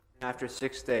After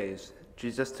 6 days,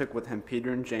 Jesus took with him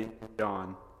Peter and James and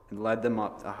John and led them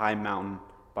up a high mountain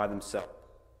by themselves.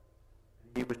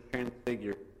 He was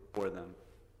transfigured before them.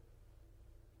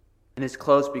 And his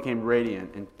clothes became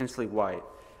radiant and intensely white,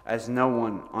 as no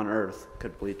one on earth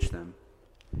could bleach them.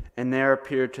 And there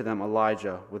appeared to them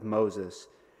Elijah with Moses,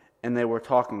 and they were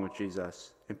talking with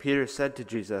Jesus. And Peter said to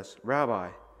Jesus, "Rabbi,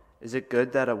 is it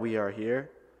good that we are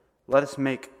here? Let us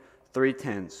make 3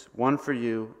 tents, one for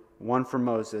you, one for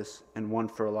Moses, and one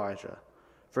for Elijah."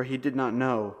 For he did not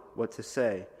know what to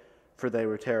say, for they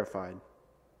were terrified.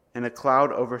 And a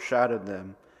cloud overshadowed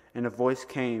them, and a voice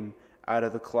came out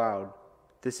of the cloud,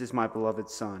 "This is my beloved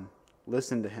Son.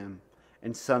 Listen to him."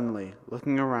 And suddenly,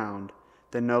 looking around,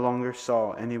 they no longer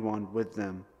saw anyone with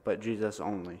them but Jesus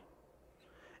only.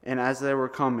 And as they were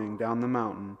coming down the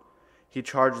mountain, he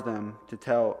charged them to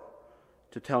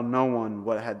tell no one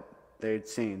what they had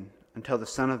seen, until the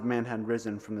Son of Man had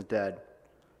risen from the dead.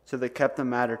 So they kept the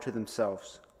matter to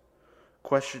themselves,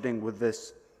 questioning what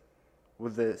this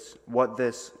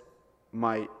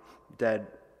dead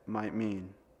might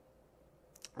mean.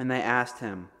 And they asked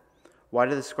him, "Why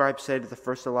do the scribes say that the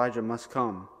first Elijah must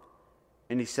come?"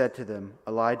 And he said to them,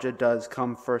 "Elijah does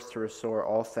come first to restore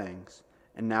all things.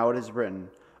 And now it is written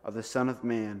of the Son of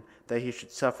Man that he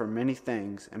should suffer many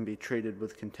things and be treated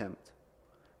with contempt.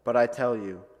 But I tell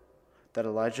you that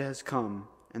Elijah has come,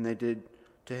 and they did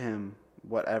to him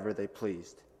whatever they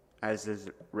pleased, as is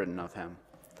written of him."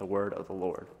 The word of the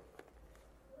Lord.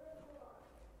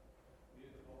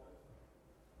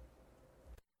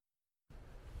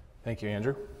 Thank you,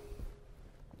 Andrew.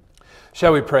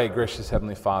 Shall we pray? Gracious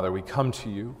Heavenly Father, we come to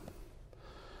you,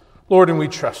 Lord, and we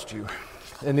trust you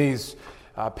in these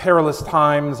perilous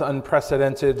times,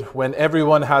 unprecedented, when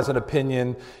everyone has an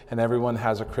opinion and everyone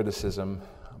has a criticism,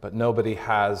 but nobody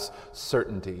has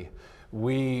certainty.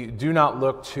 We do not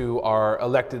look to our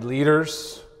elected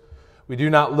leaders. We do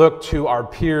not look to our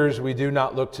peers. We do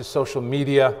not look to social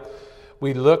media.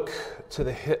 We look to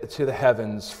the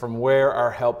heavens, from where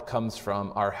our help comes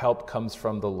from. Our help comes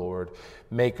from the Lord,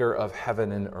 maker of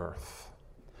heaven and earth.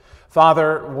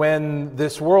 Father, when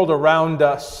this world around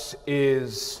us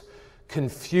is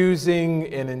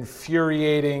confusing and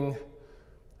infuriating,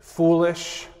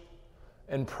 foolish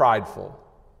and prideful,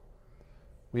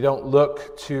 we don't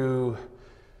look to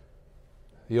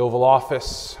the Oval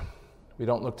Office. We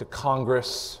don't look to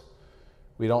Congress.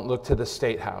 We don't look to the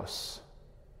State House.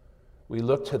 We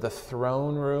look to the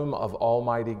throne room of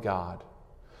Almighty God,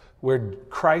 where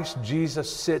Christ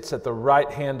Jesus sits at the right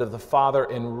hand of the Father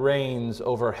and reigns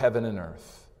over heaven and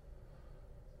earth.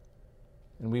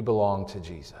 And we belong to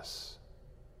Jesus.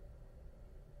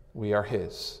 We are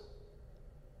His.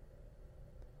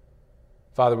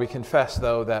 Father, we confess,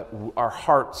 though, that our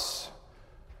hearts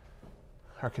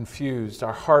are confused.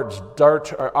 Our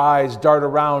eyes dart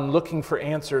around looking for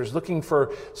answers, looking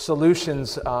for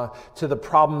solutions to the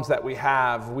problems that we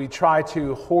have. We try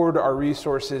to hoard our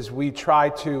resources. We try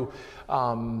to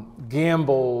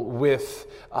gamble with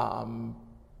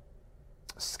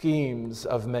schemes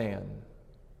of man.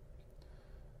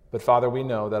 But Father, we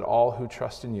know that all who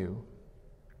trust in you,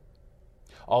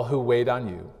 all who wait on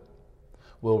you,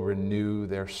 will renew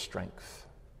their strength.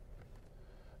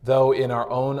 Though in our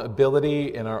own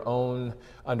ability, in our own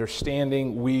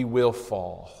understanding, we will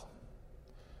fall.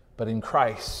 But in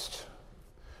Christ,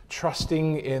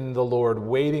 trusting in the Lord,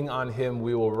 waiting on Him,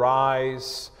 we will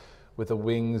rise with the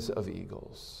wings of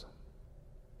eagles.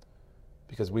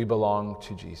 Because we belong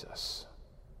to Jesus.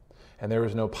 And there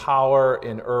is no power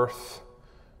in earth,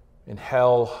 in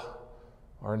hell,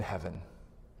 or in heaven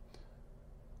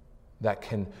that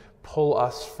can pull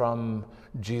us from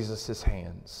Jesus'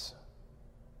 hands.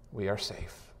 We are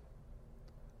safe.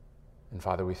 And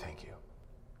Father, we thank you.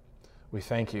 We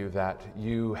thank you that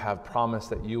you have promised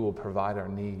that you will provide our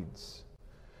needs.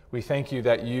 We thank you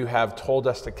that you have told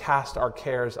us to cast our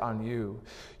cares on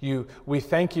you. We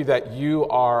thank you that you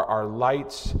are our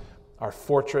light, our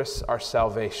fortress, our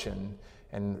salvation.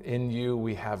 And in you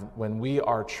when we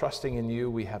are trusting in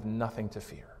you, we have nothing to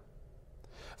fear.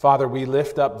 Father, we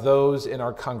lift up those in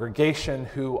our congregation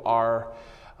who are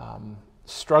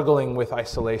struggling with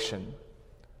isolation,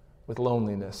 with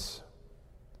loneliness.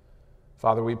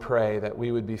 Father, we pray that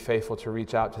we would be faithful to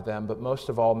reach out to them, but most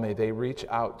of all, may they reach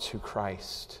out to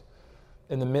Christ.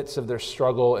 In the midst of their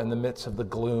struggle, in the midst of the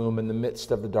gloom, in the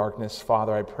midst of the darkness,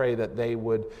 Father, I pray that they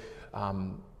would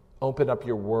open up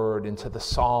your word into the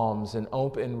Psalms and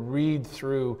read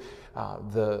through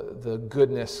the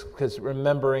goodness, because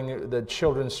remembering the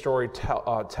children's story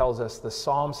tells us the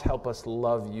Psalms help us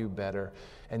love you better.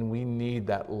 And we need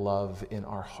that love in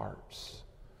our hearts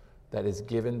that is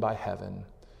given by heaven,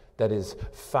 that is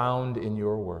found in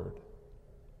your word.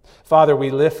 Father,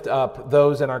 we lift up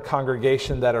those in our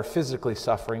congregation that are physically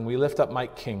suffering. We lift up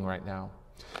Mike King right now.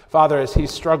 Father, as he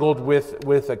struggled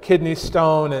with a kidney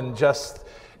stone and just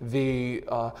the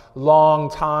long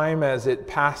time as it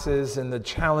passes and the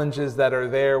challenges that are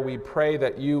there, we pray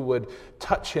that you would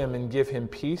touch him and give him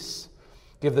peace.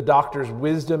 Give the doctors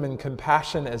wisdom and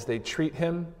compassion as they treat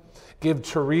him. Give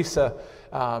Teresa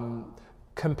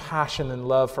compassion and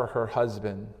love for her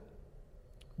husband.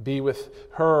 Be with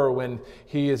her when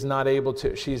she's not able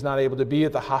to be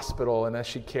at the hospital, and as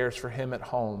she cares for him at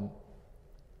home.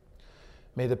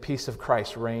 May the peace of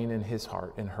Christ reign in his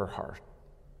heart, in her heart.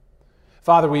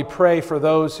 Father, we pray for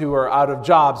those who are out of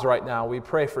jobs right now. We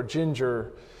pray for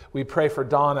Ginger. We pray for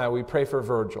Donna. We pray for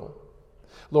Virgil.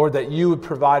 Lord, that you would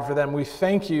provide for them. We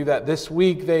thank you that this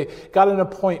week they got an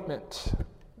appointment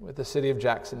with the city of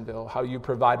Jacksonville, how you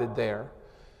provided there.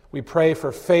 We pray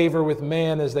for favor with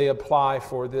man as they apply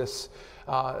for this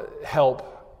help.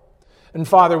 And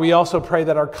Father, we also pray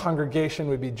that our congregation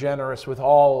would be generous with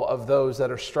all of those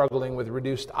that are struggling with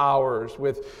reduced hours,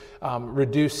 with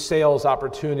reduced sales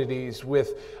opportunities,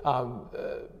 with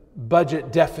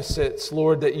budget deficits.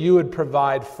 Lord, that you would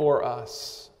provide for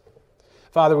us.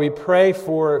 Father, we pray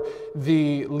for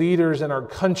the leaders in our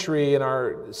country and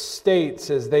our states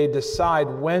as they decide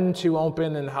when to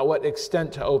open and what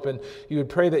extent to open. You would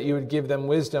pray that you would give them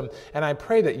wisdom. And I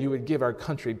pray that you would give our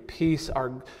country peace.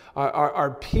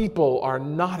 Our people are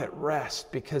not at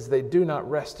rest because they do not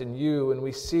rest in you. And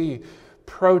we see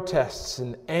protests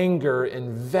and anger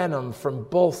and venom from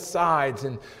both sides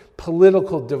and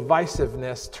political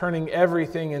divisiveness, turning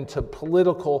everything into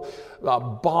political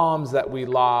bombs that we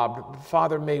lob.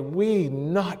 Father, may we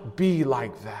not be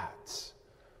like that,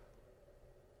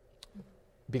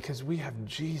 because we have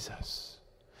Jesus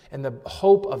and the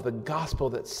hope of the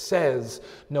gospel that says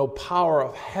no power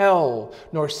of hell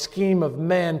nor scheme of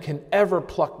man can ever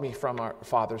pluck me from our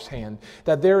Father's hand,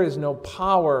 that there is no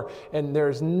power and there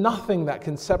is nothing that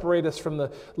can separate us from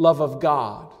the love of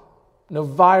God. No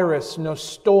virus, no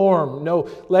storm, no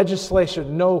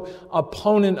legislation, no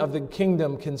opponent of the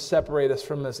kingdom can separate us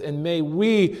from this. And may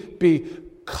we be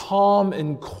calm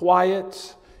and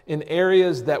quiet in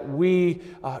areas that we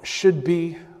should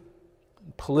be,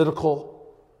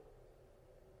 political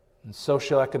and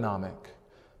socioeconomic.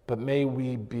 But may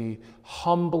we be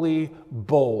humbly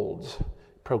bold,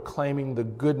 proclaiming the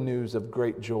good news of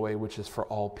great joy, which is for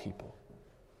all people.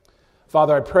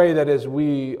 Father, I pray that as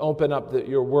we open up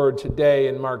your word today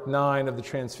in Mark 9 of the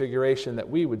Transfiguration, that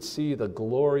we would see the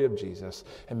glory of Jesus,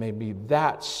 and maybe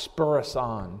that spur us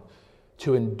on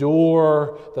to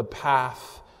endure the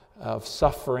path of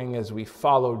suffering as we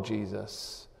follow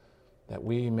Jesus, that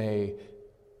we may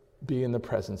be in the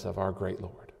presence of our great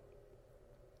Lord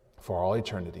for all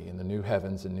eternity in the new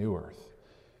heavens and new earth.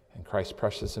 In Christ's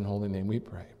precious and holy name we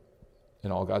pray.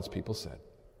 And all God's people said,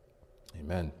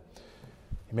 amen.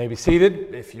 You may be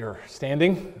seated if you're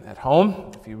standing at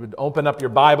home. If you would open up your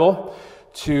Bible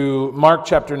to Mark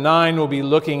chapter 9, we'll be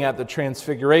looking at the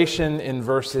Transfiguration in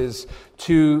verses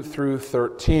 2 through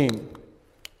 13.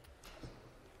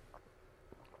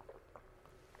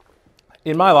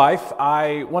 In my life,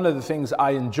 one of the things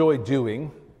I enjoy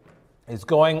doing is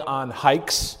going on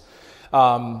hikes.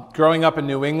 Growing up in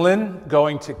New England,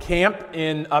 going to camp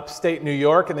in upstate New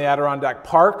York in the Adirondack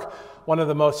Park, one of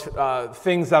the most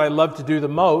things that I loved to do the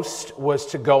most was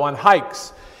to go on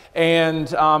hikes. And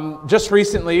just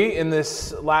recently, in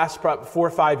this last 4 or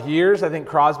 5 years, I think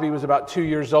Crosby was about 2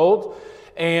 years old,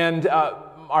 and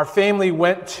our family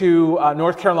went to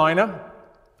North Carolina,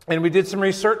 and we did some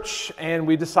research, and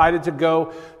we decided to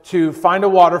go to find a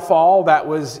waterfall that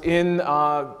was in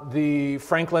the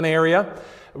Franklin area,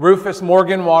 Rufus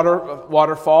Morgan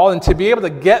waterfall. And to be able to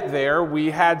get there, we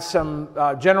had some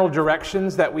general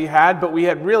directions that we had, but we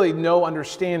had really no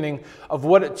understanding of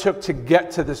what it took to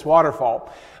get to this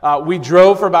waterfall. We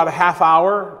drove for about a half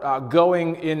hour,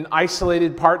 going in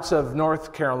isolated parts of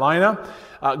North Carolina,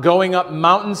 going up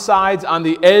mountainsides on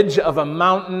the edge of a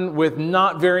mountain with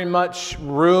not very much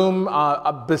room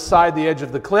beside the edge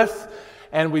of the cliff.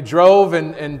 And we drove,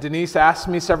 and Denise asked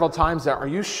me several times, "Are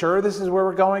you sure this is where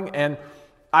we're going?" And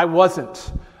I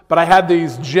wasn't, but I had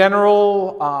these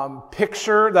general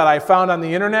picture that I found on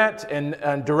the internet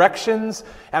and directions,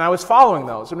 and I was following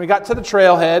those. And we got to the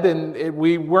trailhead, and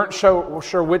we weren't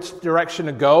sure which direction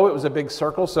to go. It was a big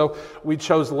circle, so we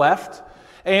chose left.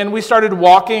 And we started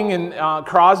walking, and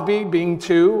Crosby, being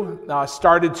 2,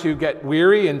 started to get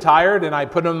weary and tired, and I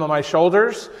put him on my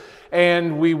shoulders.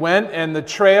 And we went, and the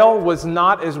trail was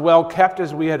not as well kept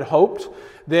as we had hoped.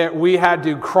 That we had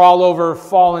to crawl over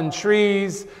fallen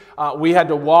trees. We had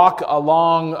to walk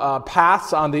along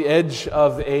paths on the edge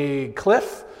of a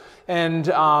cliff. And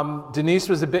Denise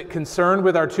was a bit concerned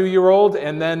with our 2-year-old,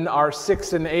 and then our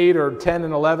 6 and 8 or 10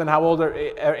 and 11, how old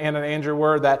Anna and Andrew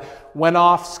were, that went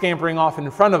off, scampering off in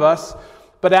front of us.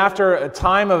 But after a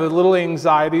time of a little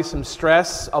anxiety, some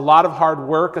stress, a lot of hard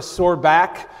work, a sore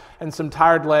back, and some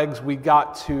tired legs, we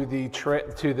got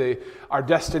to our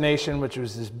destination, which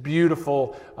was this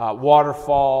beautiful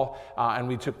waterfall, and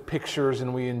we took pictures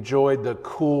and we enjoyed the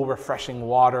cool, refreshing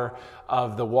water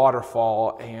of the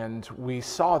waterfall, and we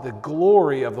saw the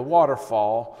glory of the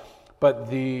waterfall, but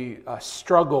the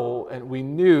struggle, and we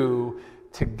knew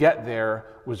to get there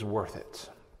was worth it.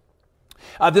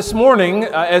 This morning,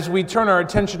 as we turn our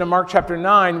attention to Mark chapter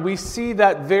 9, we see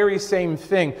that very same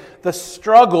thing, the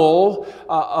struggle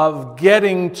of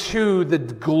getting to the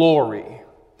glory.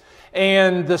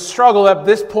 And the struggle at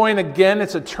this point, again,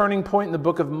 it's a turning point in the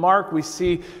book of Mark. We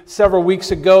see several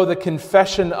weeks ago the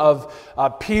confession of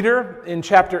Peter in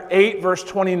chapter 8, verse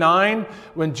 29,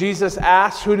 when Jesus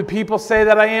asks, "Who do people say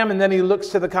that I am?" And then he looks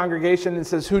to the congregation and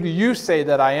says, "Who do you say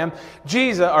that I am?"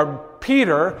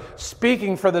 Peter,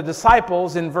 speaking for the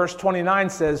disciples in verse 29,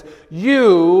 says,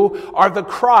 "You are the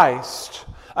Christ."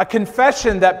 A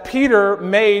confession that Peter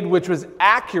made, which was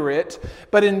accurate,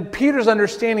 but in Peter's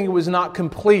understanding, it was not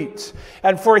complete.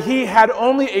 And for he had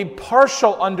only a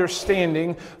partial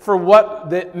understanding for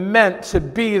what it meant to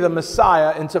be the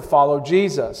Messiah and to follow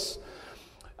Jesus.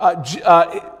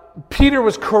 Peter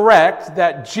was correct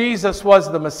that Jesus was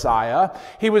the Messiah.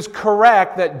 He was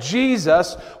correct that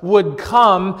Jesus would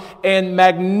come and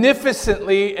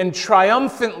magnificently and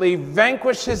triumphantly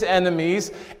vanquish his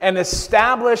enemies and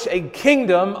establish a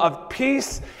kingdom of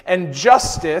peace and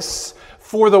justice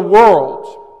for the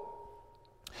world.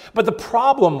 But the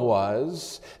problem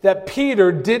was that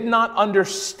Peter did not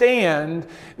understand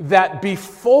that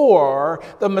before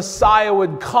the Messiah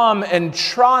would come and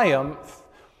triumph,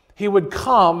 he would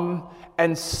come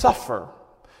and suffer.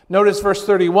 Notice verse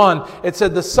 31. It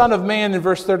said the Son of Man in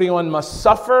verse 31 must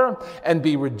suffer and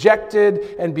be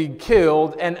rejected and be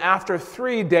killed, and after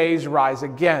 3 days rise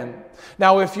again.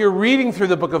 Now, if you're reading through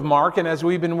the book of Mark, and as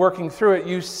we've been working through it,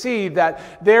 you see that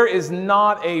there is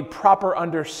not a proper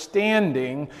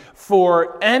understanding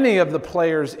for any of the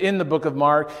players in the book of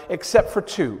Mark except for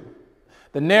two.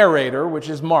 The narrator, which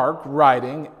is Mark,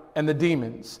 writing, and the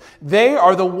demons. They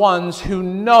are the ones who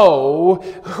know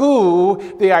who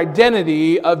the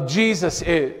identity of Jesus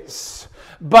is.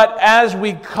 But as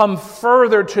we come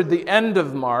further to the end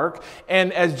of Mark,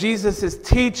 and as Jesus is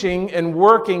teaching and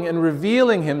working and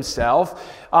revealing himself,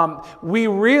 we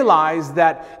realize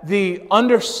that the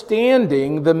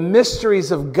understanding, the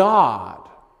mysteries of God,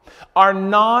 are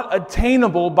not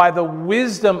attainable by the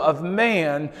wisdom of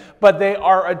man, but they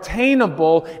are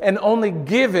attainable and only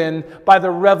given by the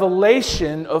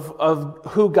revelation of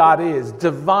who God is,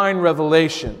 divine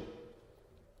revelation.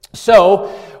 So,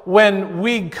 when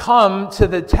we come to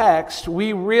the text,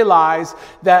 we realize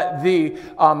that the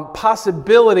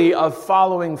possibility of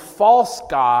following false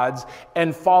gods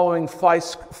and following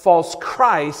false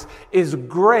Christ is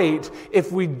great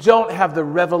if we don't have the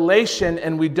revelation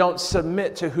and we don't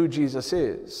submit to who Jesus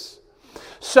is.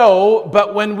 So,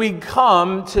 but when we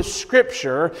come to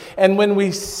Scripture and when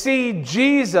we see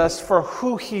Jesus for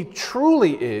who he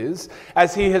truly is,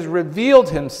 as he has revealed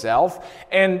himself,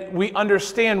 and we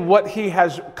understand what he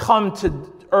has come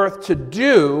to earth to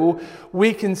do,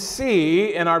 we can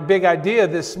see, and our big idea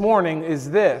this morning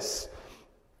is this.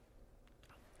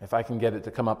 If I can get it to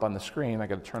come up on the screen, I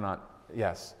got to turn on.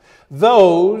 Yes.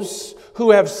 Those who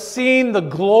have seen the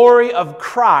glory of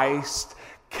Christ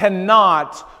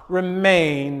cannot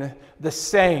remain the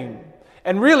same.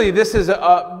 And really, this is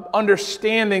an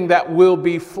understanding that will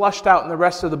be flushed out in the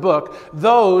rest of the book.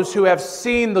 Those who have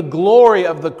seen the glory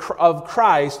of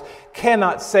Christ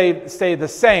cannot stay the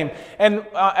same. And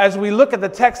as we look at the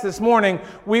text this morning,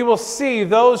 we will see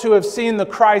those who have seen the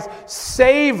Christ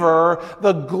savor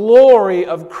the glory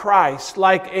of Christ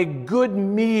like a good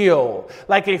meal,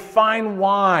 like a fine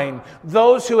wine.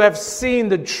 Those who have seen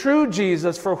the true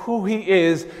Jesus for who he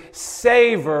is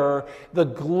savor the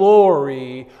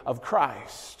glory of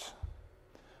Christ.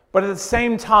 But at the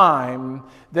same time,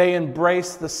 they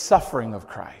embrace the suffering of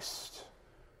Christ.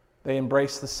 They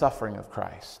embrace the suffering of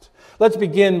Christ. Let's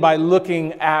begin by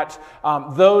looking at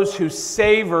those who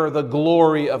savor the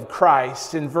glory of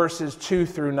Christ in verses 2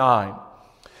 through 9.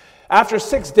 After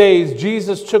 6 days,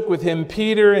 Jesus took with him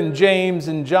Peter and James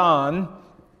and John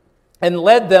and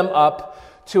led them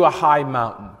up to a high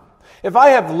mountain. If I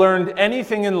have learned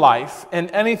anything in life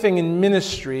and anything in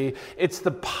ministry, it's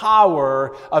the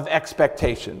power of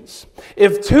expectations.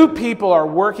 If two people are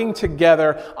working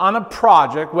together on a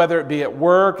project, whether it be at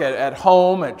work, at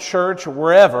home, at church, or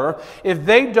wherever, if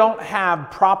they don't have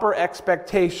proper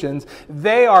expectations,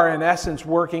 they are in essence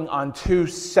working on two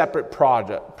separate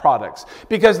products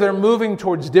because they're moving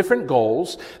towards different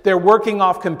goals, they're working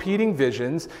off competing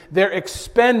visions, they're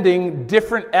expending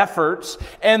different efforts,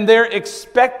 and they're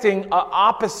expecting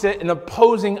opposite and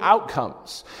opposing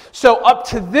outcomes. So up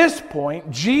to this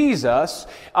point, Jesus,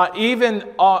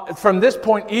 from this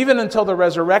point, even until the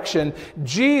resurrection,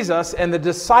 Jesus and the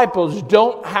disciples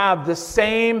don't have the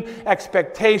same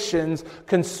expectations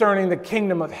concerning the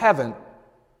kingdom of heaven.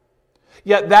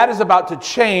 Yet that is about to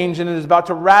change, and it is about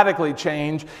to radically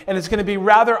change, and it's going to be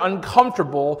rather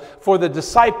uncomfortable for the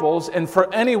disciples and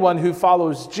for anyone who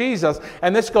follows Jesus.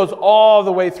 And this goes all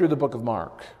the way through the book of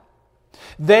Mark.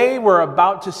 They were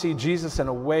about to see Jesus in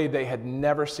a way they had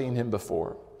never seen him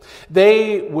before.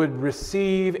 They would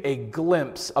receive a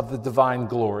glimpse of the divine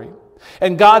glory.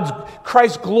 And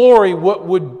Christ's glory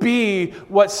would be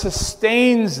what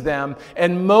sustains them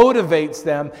and motivates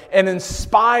them and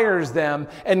inspires them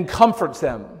and comforts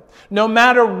them. No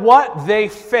matter what they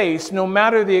face, no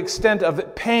matter the extent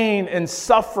of pain and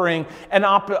suffering and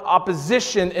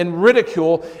opposition and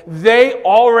ridicule, they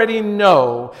already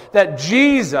know that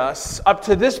Jesus, up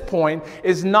to this point,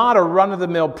 is not a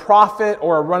run-of-the-mill prophet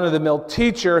or a run-of-the-mill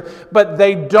teacher, but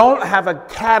they don't have a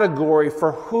category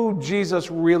for who Jesus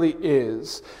really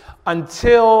is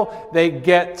until they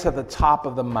get to the top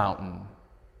of the mountain.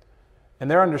 And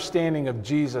their understanding of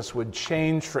Jesus would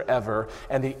change forever,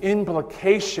 and the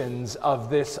implications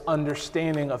of this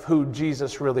understanding of who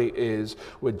Jesus really is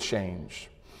would change.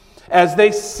 As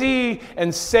they see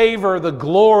and savor the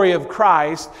glory of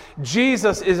Christ,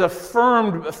 Jesus is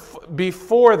affirmed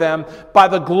before them by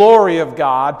the glory of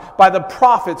God, by the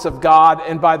prophets of God,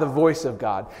 and by the voice of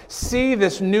God. See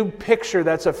this new picture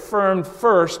that's affirmed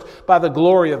first by the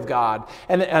glory of God.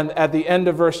 And at the end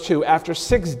of verse 2, after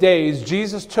 6 days,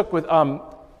 Jesus took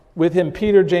with him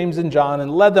Peter, James, and John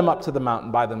and led them up to the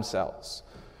mountain by themselves.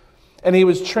 And he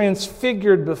was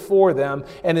transfigured before them,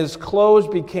 and his clothes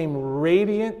became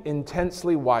radiant,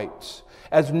 intensely white,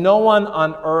 as no one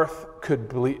on earth could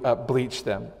bleach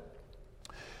them.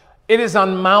 It is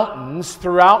on mountains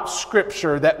throughout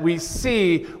Scripture that we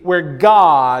see where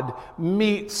God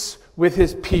meets with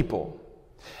his people.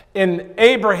 And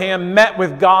Abraham met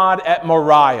with God at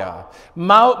Moriah.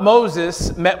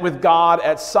 Moses met with God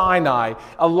at Sinai.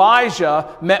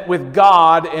 Elijah met with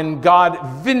God, and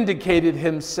God vindicated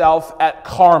himself at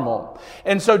Carmel.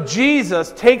 And so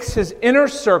Jesus takes his inner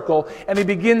circle and he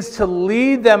begins to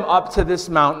lead them up to this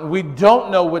mountain. We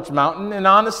don't know which mountain, and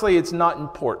honestly, it's not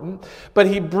important. But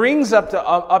he brings up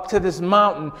to this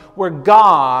mountain where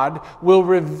God will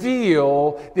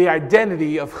reveal the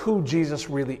identity of who Jesus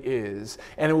really is.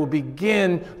 And it will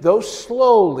begin, though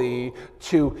slowly,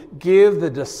 to give the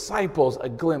disciples a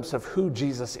glimpse of who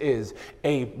Jesus is,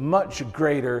 a much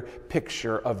greater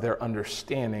picture of their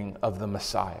understanding of the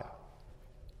Messiah.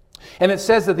 And it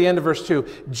says at the end of verse 2,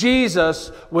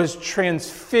 Jesus was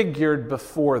transfigured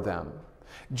before them.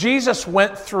 Jesus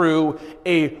went through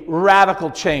a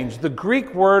radical change. The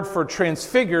Greek word for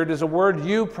transfigured is a word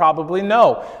you probably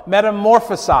know,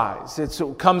 metamorphosize.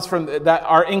 It comes from that.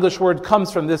 Our English word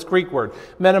comes from this Greek word,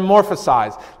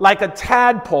 metamorphosize. Like a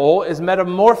tadpole is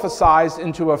metamorphosized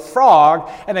into a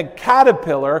frog, and a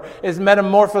caterpillar is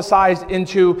metamorphosized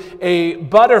into a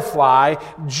butterfly,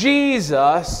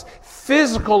 Jesus'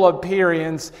 physical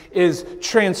appearance is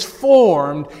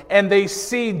transformed, and they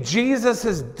see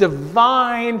Jesus'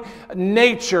 divine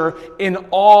nature in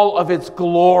all of its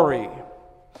glory.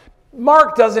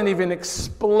 Mark doesn't even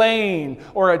explain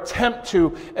or attempt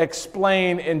to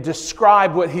explain and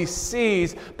describe what he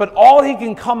sees, but all he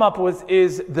can come up with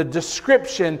is the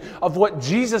description of what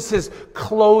Jesus'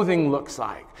 clothing looks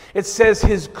like. It says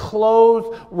his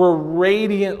clothes were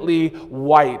radiantly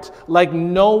white, like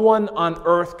no one on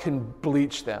earth can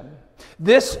bleach them.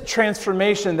 This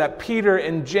transformation that Peter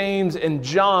and James and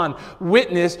John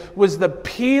witnessed was the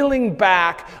peeling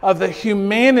back of the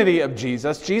humanity of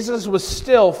Jesus. Jesus was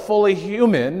still fully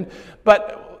human,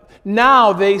 but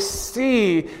now they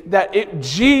see that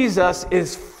Jesus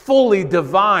is fully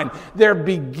divine. They're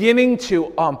beginning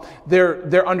to,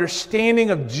 their understanding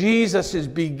of Jesus is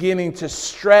beginning to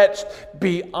stretch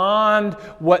beyond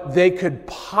what they could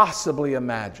possibly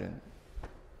imagine.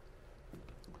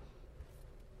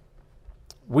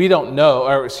 We don't know,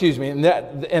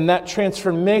 and that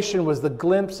transformation was the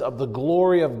glimpse of the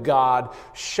glory of God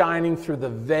shining through the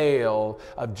veil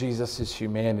of Jesus'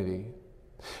 humanity.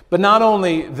 But not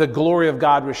only the glory of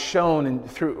God was shown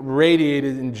and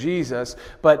radiated in Jesus,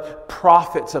 but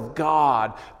prophets of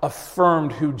God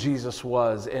affirmed who Jesus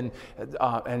was and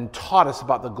taught us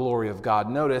about the glory of God.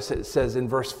 Notice it says in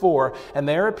verse 4, and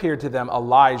there appeared to them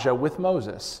Elijah with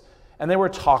Moses, and they were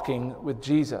talking with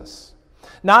Jesus.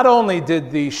 Not only did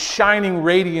the shining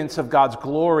radiance of God's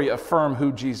glory affirm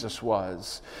who Jesus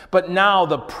was, but now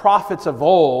the prophets of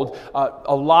old,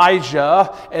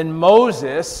 Elijah and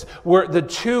Moses, were the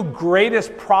two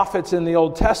greatest prophets in the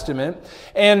Old Testament,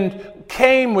 and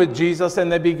came with Jesus,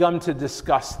 and they began to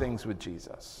discuss things with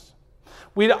Jesus.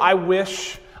 I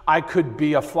wish I could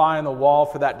be a fly on the wall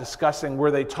for that discussing.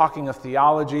 Were they talking of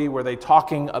theology? Were they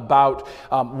talking about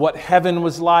what heaven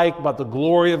was like, about the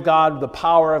glory of God, the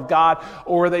power of God?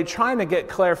 Or were they trying to get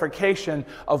clarification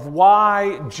of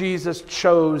why Jesus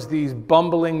chose these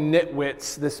bumbling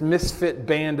nitwits, this misfit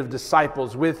band of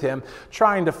disciples with him,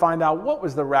 trying to find out what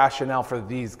was the rationale for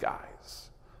these guys?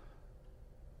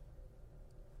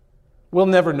 We'll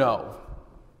never know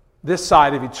this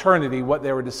side of eternity what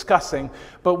they were discussing.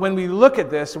 But when we look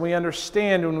at this and we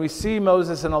understand, when we see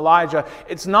Moses and Elijah,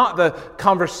 it's not the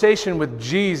conversation with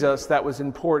Jesus that was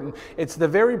important. It's the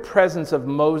very presence of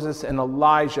Moses and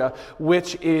Elijah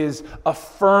which is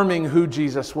affirming who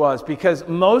Jesus was. Because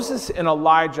Moses and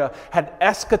Elijah had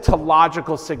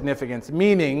eschatological significance,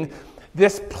 meaning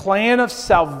this plan of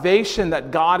salvation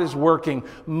that God is working,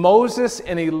 Moses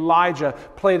and Elijah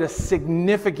played a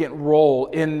significant role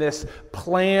in this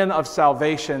plan of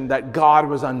salvation that God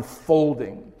was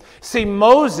unfolding. See,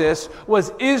 Moses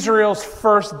was Israel's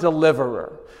first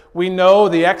deliverer. We know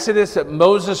the Exodus that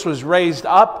Moses was raised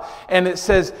up, and it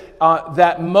says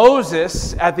that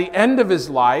Moses, at the end of his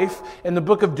life, in the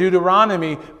book of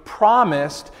Deuteronomy,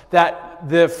 promised that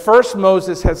the first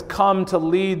Moses has come to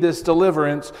lead this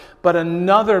deliverance, but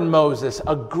another Moses,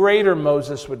 a greater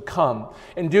Moses, would come.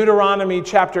 In Deuteronomy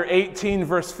chapter 18,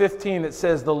 verse 15, it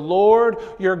says, "The Lord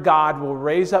your God will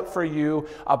raise up for you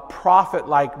a prophet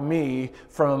like me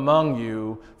from among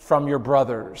you, from your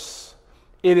brothers.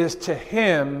 It is to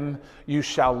him you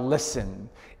shall listen."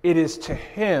 It is to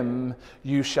him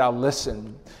you shall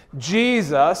listen.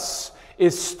 Jesus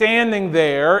is standing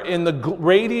there in the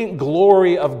radiant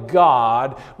glory of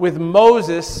God with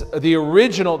Moses, the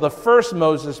original, the first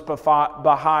Moses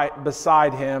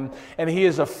beside him, and he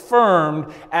is affirmed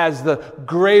as the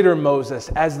greater Moses,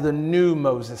 as the new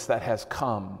Moses that has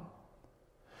come.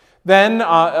 Then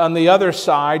on the other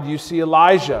side, you see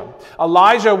Elijah.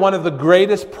 Elijah, one of the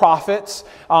greatest prophets,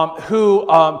 who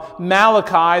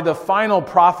Malachi, the final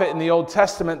prophet in the Old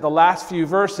Testament, the last few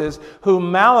verses, who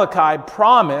Malachi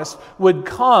promised would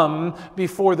come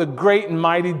before the great and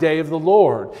mighty day of the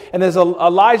Lord. And as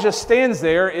Elijah stands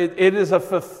there, it is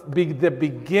the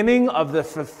beginning of the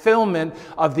fulfillment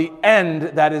of the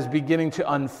end that is beginning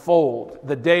to unfold.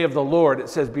 The day of the Lord, it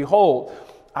says, "Behold,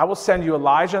 I will send you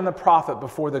Elijah and the prophet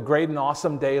before the great and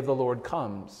awesome day of the Lord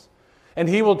comes. And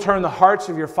he will turn the hearts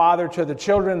of your father to the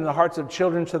children and the hearts of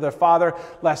children to their father,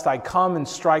 lest I come and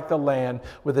strike the land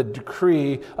with a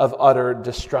decree of utter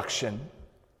destruction."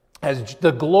 As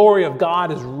the glory of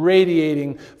God is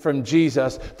radiating from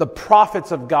Jesus, the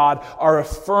prophets of God are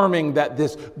affirming that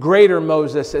this greater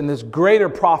Moses and this greater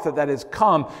prophet that has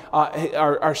come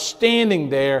are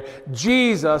standing there.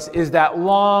 Jesus is that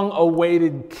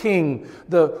long-awaited king,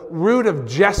 the root of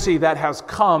Jesse that has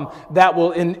come, that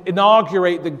will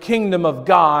inaugurate the kingdom of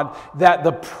God, that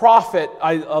the prophet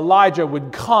Elijah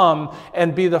would come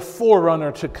and be the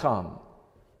forerunner to come.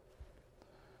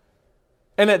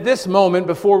 And at this moment,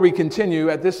 before we continue,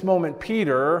 at this moment,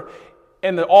 Peter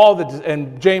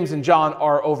and James and John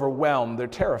are overwhelmed. They're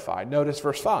terrified. Notice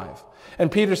verse 5. "And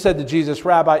Peter said to Jesus,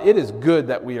 'Rabbi, it is good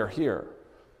that we are here.'"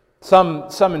 Some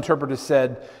interpreters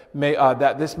said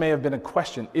that this may have been a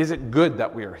question. Is it good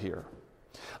that we are here?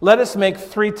 "Let us make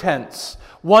 3 tents,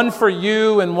 one for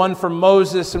you and one for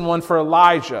Moses and one for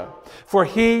Elijah." For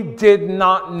he did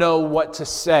not know what to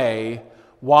say.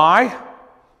 Why?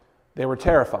 They were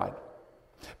terrified.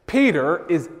 Peter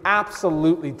is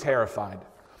absolutely terrified.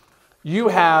 You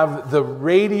have the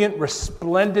radiant,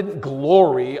 resplendent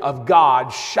glory of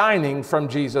God shining from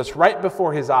Jesus right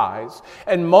before his eyes.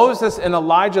 And Moses and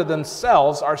Elijah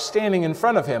themselves are standing in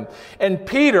front of him. And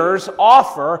Peter's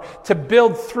offer to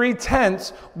build 3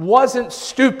 tents wasn't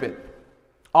stupid.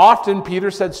 Often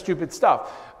Peter said stupid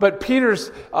stuff. But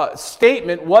Peter's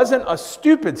statement wasn't a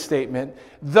stupid statement,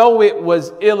 though it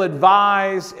was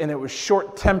ill-advised and it was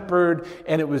short-tempered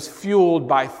and it was fueled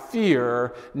by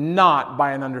fear, not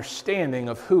by an understanding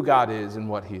of who God is and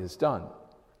what he has done.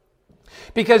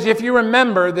 Because if you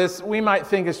remember this, we might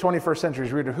think as 21st century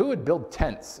reader, who would build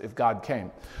tents if God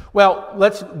came? Well,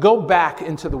 let's go back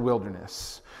into the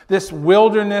wilderness. This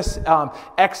wilderness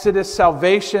exodus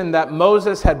salvation that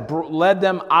Moses had led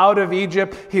them out of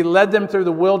Egypt. He led them through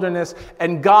the wilderness,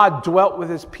 and God dwelt with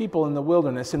his people in the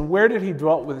wilderness. And where did he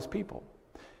dwell with his people?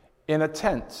 In a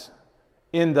tent,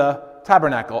 in the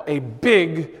tabernacle, a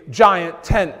big, giant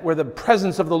tent where the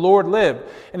presence of the Lord lived.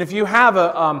 And if you have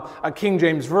a King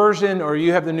James Version or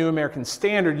you have the New American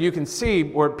Standard, you can see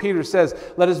where Peter says,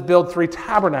 let us build 3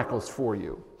 tabernacles for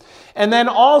you. And then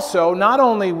also, not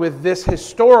only with this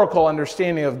historical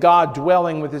understanding of God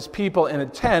dwelling with his people in a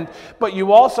tent, but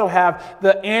you also have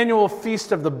the annual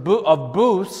Feast of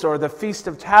Booths, or the Feast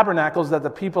of Tabernacles that the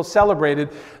people celebrated,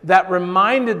 that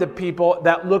reminded the people,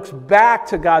 that looks back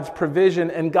to God's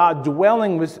provision and God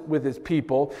dwelling with his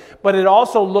people, but it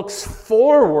also looks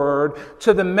forward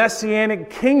to the Messianic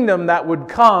kingdom that would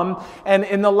come. And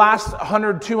in the last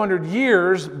 100, 200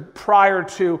 years prior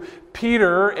to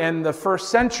Peter and the first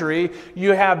century,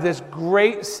 you have this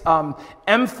great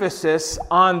emphasis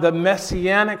on the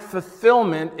messianic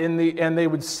fulfillment and they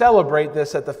would celebrate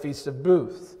this at the Feast of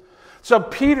Booths. So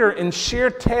Peter, in sheer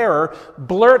terror,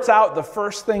 blurts out the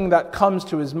first thing that comes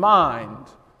to his mind.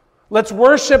 Let's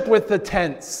worship with the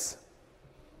tents.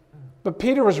 But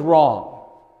Peter was wrong.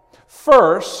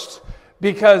 First,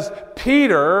 because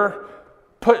Peter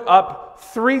put up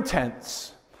 3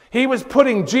 tents. He was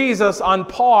putting Jesus on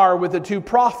par with the 2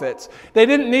 prophets. They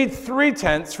didn't need 3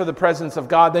 tents for the presence of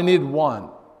God. They needed 1.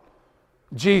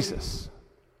 Jesus,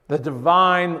 the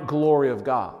divine glory of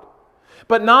God.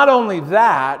 But not only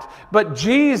that, but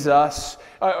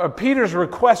Peter's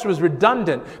request was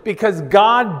redundant because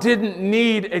God didn't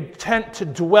need a tent to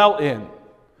dwell in.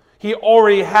 He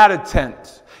already had a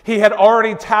tent. He had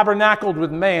already tabernacled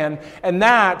with man, and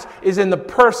that is in the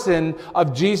person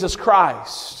of Jesus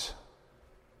Christ.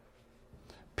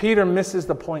 Peter misses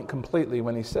the point completely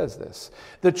when he says this.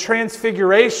 The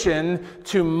transfiguration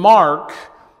to Mark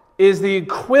is the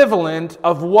equivalent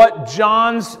of what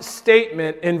John's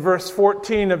statement in verse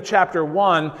 14 of chapter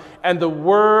 1, and the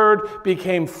Word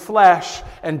became flesh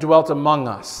and dwelt among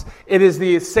us. It is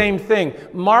the same thing.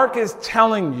 Mark is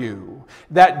telling you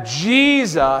that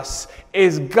Jesus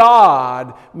is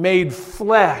God made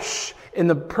flesh in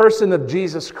the person of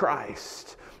Jesus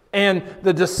Christ. And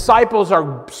the disciples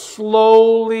are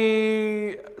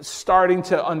slowly starting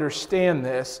to understand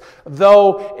this,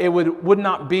 though it would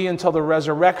not be until the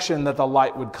resurrection that the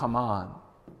light would come on.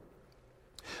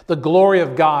 The glory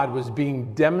of God was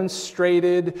being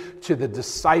demonstrated to the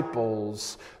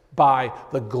disciples by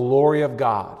the glory of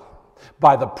God,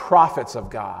 by the prophets of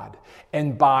God,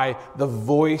 and by the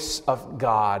voice of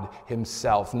God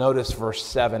himself. Notice verse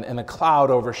 7, and a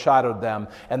cloud overshadowed them,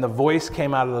 and the voice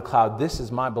came out of the cloud, this is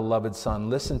my beloved Son,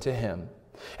 listen to him.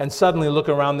 And suddenly look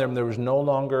around them,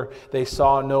 they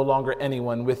saw no longer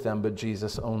anyone with them but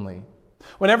Jesus only.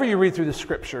 Whenever you read through the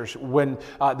scriptures,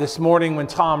 this morning when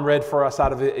Tom read for us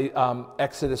out of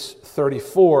Exodus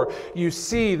 34, you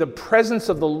see the presence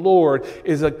of the Lord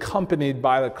is accompanied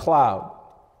by the cloud.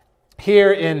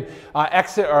 Here in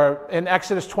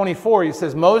Exodus 24, he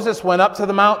says, Moses went up to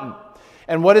the mountain.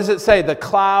 And what does it say? The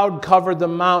cloud covered the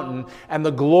mountain, and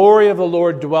the glory of the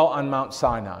Lord dwelt on Mount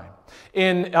Sinai.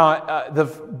 In the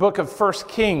book of 1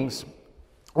 Kings,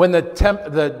 when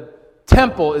the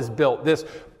temple is built, this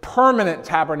permanent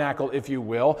tabernacle, if you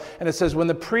will. And it says, when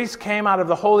the priest came out of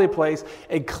the holy place,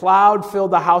 a cloud filled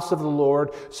the house of the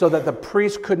Lord so that the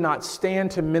priest could not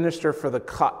stand to minister of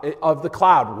the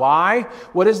cloud. Why?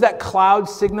 What is that cloud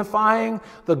signifying?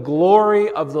 The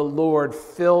glory of the Lord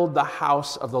filled the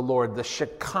house of the Lord. The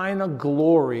Shekinah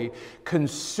glory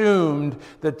consumed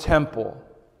the temple.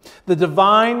 The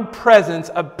divine presence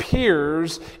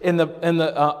appears in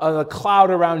the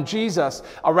cloud around Jesus,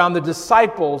 around the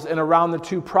disciples, and around the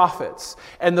 2 prophets.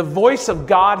 And the voice of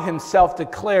God himself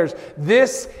declares,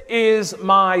 this is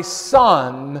my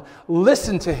Son,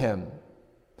 listen to him.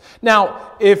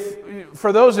 Now,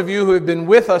 for those of you who have been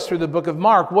with us through the book of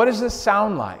Mark, what does this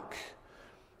sound like?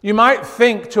 You might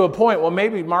think to a point, well,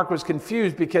 maybe Mark was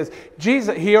confused because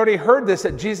he already heard this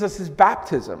at Jesus'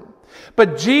 baptism.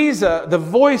 But the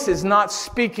voice is not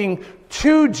speaking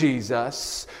to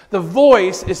Jesus. The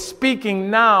voice is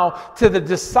speaking now to the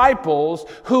disciples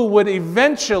who would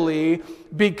eventually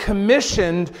be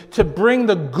commissioned to bring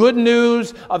the good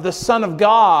news of the Son of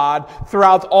God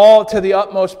throughout all to the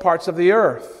utmost parts of the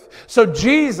earth. So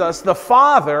Jesus, the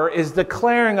Father, is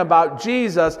declaring about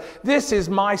Jesus, this is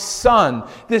my Son,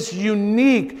 this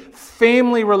unique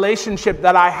family relationship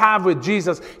that I have with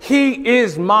Jesus. He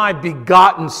is my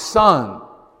begotten Son.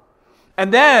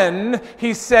 And then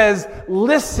he says,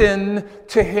 listen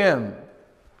to him.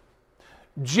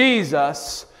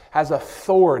 Jesus has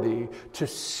authority to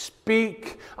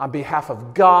speak on behalf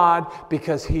of God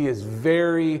because he is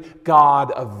very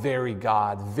God of very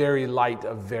God, very light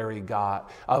of very God,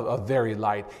 of very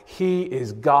light. He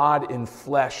is God in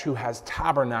flesh who has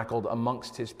tabernacled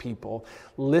amongst his people.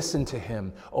 Listen to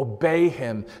him, obey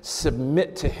him,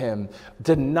 submit to him,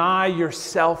 deny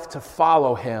yourself to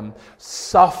follow him,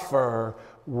 suffer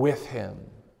with him.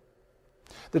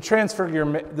 The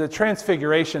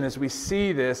transfiguration, as we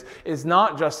see this, is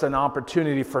not just an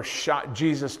opportunity for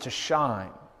Jesus to shine,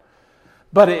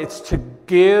 but it's to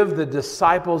give the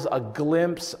disciples a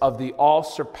glimpse of the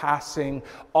all-surpassing,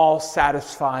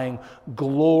 all-satisfying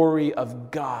glory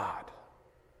of God.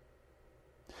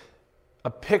 A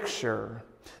picture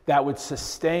that would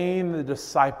sustain the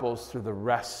disciples through the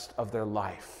rest of their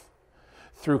life,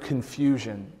 through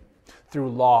confusion, through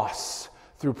loss,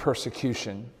 through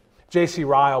persecution. J.C.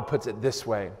 Ryle puts it this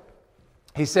way.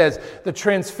 He says, the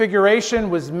transfiguration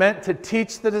was meant to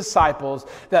teach the disciples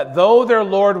that though their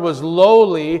Lord was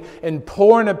lowly and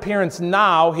poor in appearance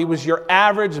now, he was your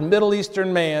average Middle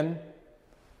Eastern man,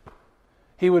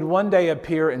 he would one day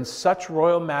appear in such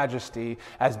royal majesty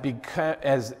as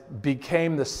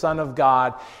became the Son of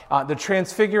God. The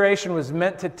transfiguration was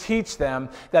meant to teach them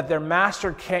that their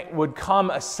master would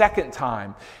come a second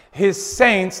time. His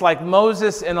saints, like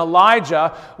Moses and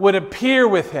Elijah, would appear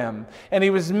with him. And he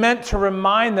was meant to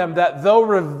remind them that though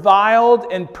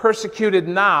reviled and persecuted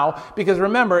now, because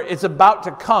remember, it's about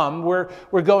to come. We're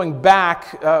going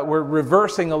back, we're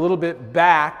reversing a little bit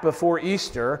back before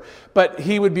Easter. But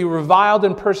he would be reviled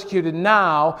and persecuted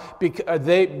now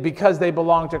because they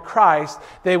belong to Christ.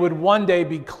 They would one day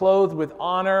be clothed with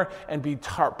honor and be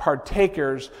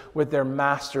partakers with their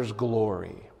master's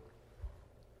glory.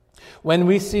 When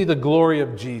we see the glory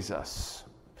of Jesus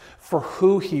for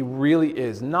who he really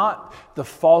is, not the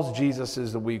false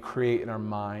Jesuses that we create in our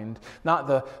mind, not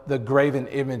the graven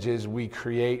images we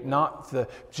create, not the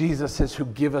Jesuses who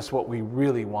give us what we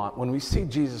really want. When we see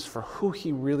Jesus for who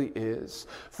he really is,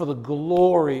 for the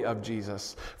glory of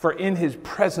Jesus, for in his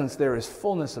presence there is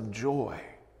fullness of joy,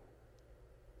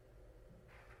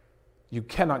 you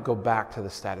cannot go back to the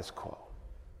status quo.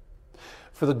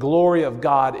 For the glory of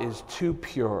God is too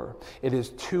pure, it is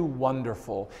too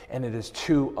wonderful, and it is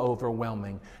too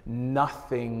overwhelming.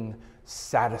 Nothing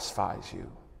satisfies you.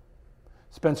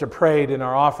 Spencer prayed in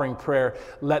our offering prayer,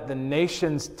 let the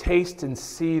nations taste and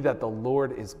see that the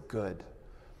Lord is good.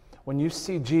 When you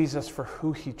see Jesus for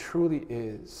who he truly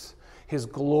is, his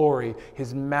glory,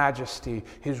 his majesty,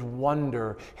 his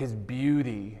wonder, his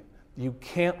beauty, you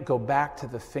can't go back to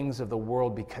the things of the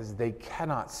world because they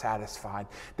cannot satisfy.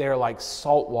 They are like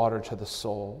salt water to the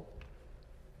soul.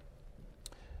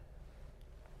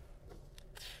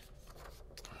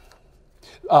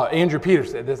 Andrew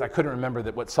Peterson, I couldn't remember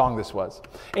what song this was.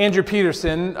 Andrew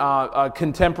Peterson, a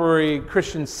contemporary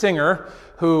Christian singer,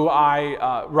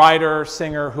 writer,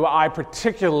 singer, who I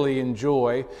particularly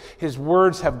enjoy. His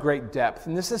words have great depth.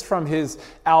 And this is from his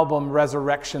album,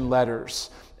 Resurrection Letters.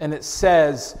 And it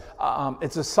says,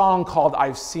 it's a song called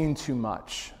I've Seen Too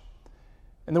Much.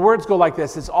 And the words go like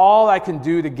this: it's all I can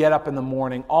do to get up in the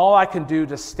morning, all I can do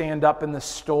to stand up in the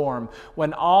storm,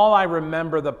 when all I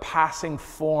remember the passing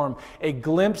form, a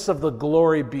glimpse of the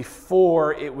glory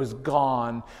before it was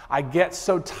gone. I get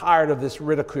so tired of this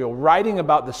ridicule, writing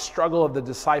about the struggle of the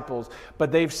disciples,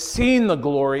 but they've seen the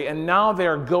glory and now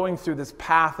they're going through this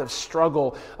path of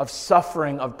struggle, of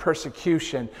suffering, of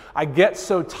persecution. I get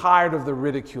so tired of the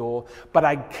ridicule, but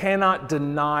I cannot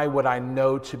deny what I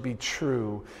know to be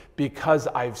true, because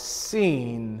I've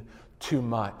seen too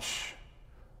much.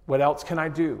 What else can I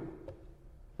do?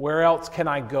 Where else can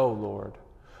I go, Lord?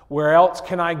 Where else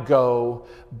can I go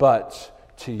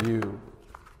but to you?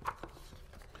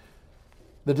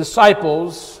 The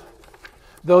disciples,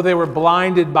 though they were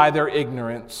blinded by their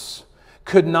ignorance,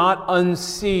 could not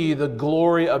unsee the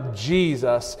glory of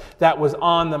Jesus that was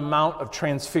on the Mount of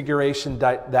Transfiguration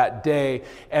that day.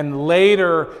 And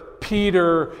later,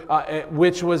 Peter,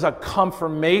 which was a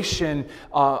confirmation,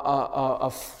 a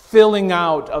filling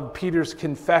out of Peter's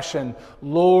confession,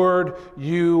 Lord,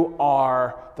 you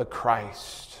are the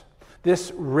Christ.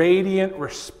 This radiant,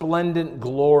 resplendent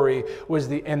glory was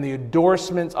the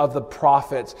endorsement of the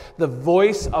prophets. The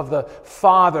voice of the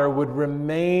Father would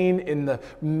remain in the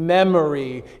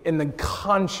memory, in the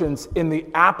conscience, in the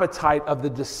appetite of the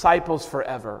disciples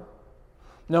forever.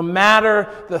 No matter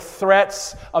the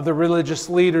threats of the religious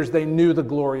leaders, they knew the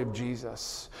glory of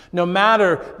Jesus. No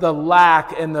matter the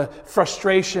lack and the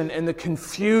frustration and the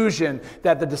confusion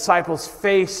that the disciples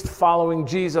faced following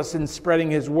Jesus and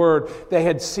spreading his word, they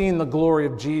had seen the glory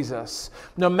of Jesus.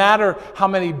 No matter how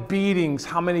many beatings,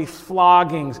 how many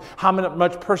floggings, how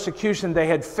much persecution they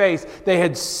had faced, they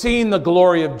had seen the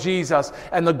glory of Jesus,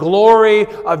 and the glory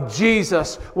of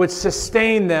Jesus would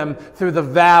sustain them through the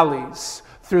valleys,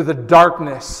 through the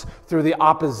darkness, through the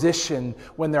opposition,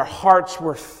 when their hearts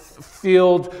were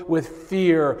filled with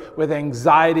fear, with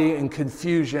anxiety and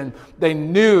confusion. They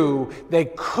knew they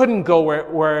couldn't go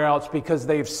where else because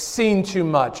they've seen too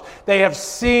much. They have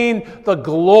seen the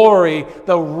glory,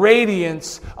 the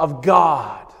radiance of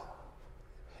God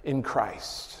in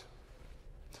Christ.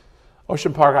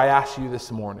 Ocean Park, I ask you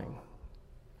this morning,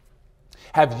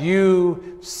 have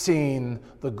you seen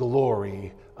the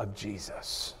glory of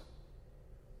Jesus?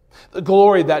 The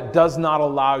glory that does not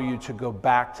allow you to go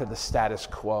back to the status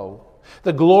quo.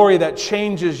 The glory that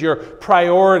changes your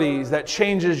priorities, that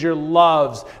changes your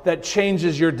loves, that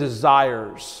changes your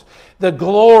desires. The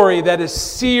glory that is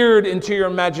seared into your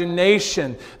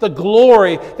imagination. The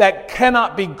glory that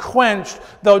cannot be quenched,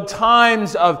 though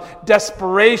times of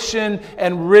desperation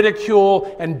and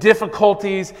ridicule and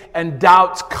difficulties and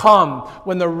doubts come.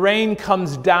 When the rain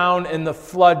comes down and the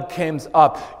flood comes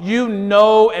up. You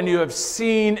know and you have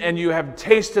seen and you have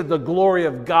tasted the glory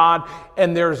of God,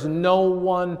 and there's no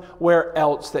one where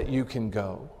else that you can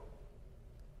go.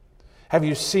 Have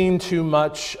you seen too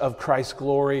much of Christ's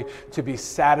glory to be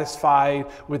satisfied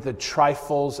with the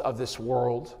trifles of this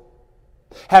world?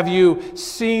 Have you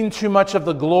seen too much of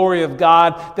the glory of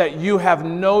God that you have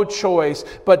no choice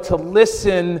but to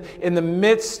listen in the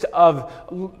midst of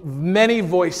many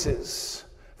voices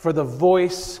for the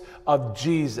voice of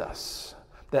Jesus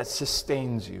that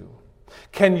sustains you?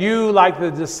 Can you, like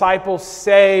the disciples,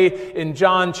 say in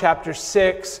John chapter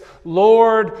 6,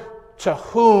 Lord, to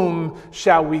whom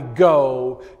shall we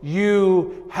go?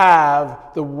 You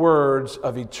have the words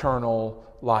of eternal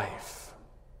life.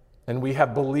 And we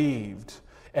have believed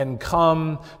and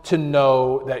come to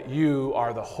know that you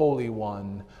are the Holy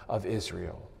One of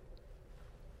Israel.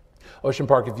 Ocean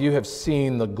Park, if you have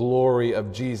seen the glory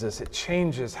of Jesus, it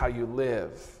changes how you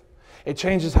live. It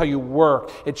changes how you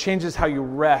work. It changes how you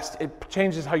rest. It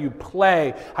changes how you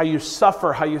play, how you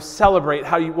suffer, how you celebrate,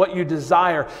 what you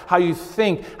desire, how you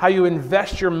think, how you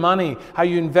invest your money, how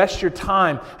you invest your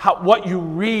time, what you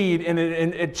read, and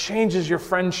it changes your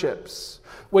friendships.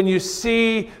 When you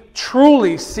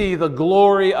truly see the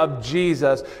glory of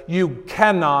Jesus, you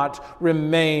cannot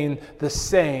remain the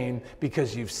same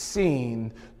because you've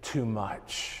seen too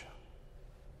much.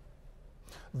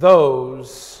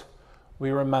 We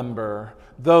remember,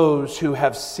 those who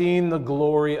have seen the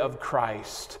glory of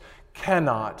Christ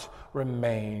cannot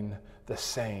remain the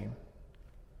same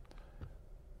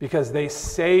because they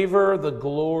savor the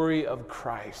glory of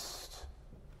Christ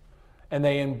and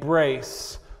they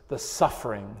embrace the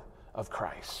suffering of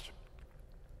Christ.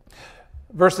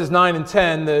 Verses 9 and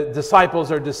 10, the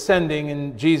disciples are descending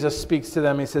and Jesus speaks to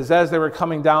them. He says, as they were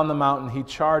coming down the mountain, he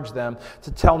charged them to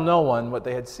tell no one what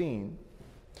they had seen,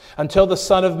 until the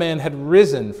Son of Man had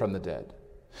risen from the dead.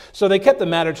 So they kept the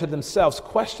matter to themselves,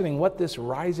 questioning what this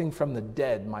rising from the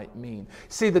dead might mean.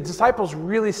 See, the disciples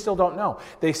really still don't know.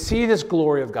 They see this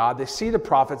glory of God, they see the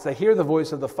prophets, they hear the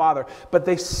voice of the Father, but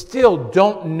they still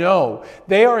don't know.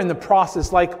 They are in the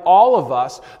process, like all of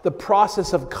us, the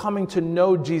process of coming to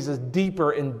know Jesus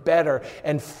deeper and better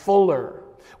and fuller.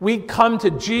 We come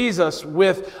to Jesus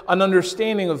with an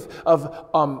understanding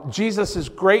of Jesus'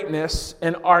 greatness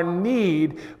and our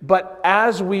need, but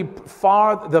as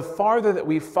the farther that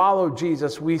we follow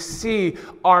Jesus, we see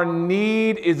our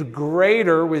need is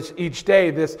greater with each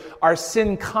day. Our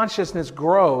sin consciousness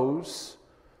grows.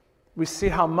 We see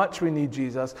how much we need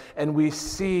Jesus, and we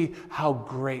see how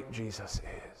great Jesus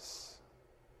is.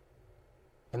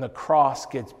 And the cross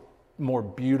gets more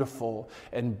beautiful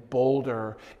and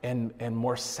bolder and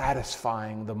more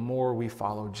satisfying the more we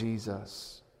follow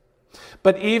Jesus.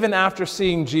 But even after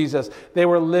seeing Jesus, they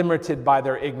were limited by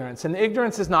their ignorance. And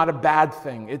ignorance is not a bad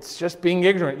thing. It's just being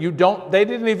ignorant. They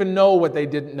didn't even know what they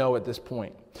didn't know at this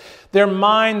point. Their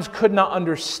minds could not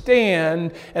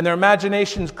understand, and their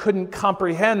imaginations couldn't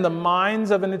comprehend the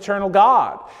minds of an eternal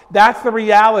God. That's the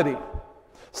reality.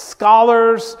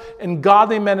 Scholars and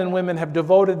godly men and women have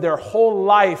devoted their whole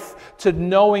life to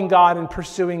knowing God and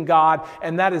pursuing God,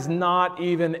 and that is not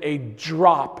even a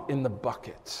drop in the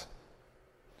bucket.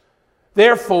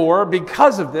 Therefore,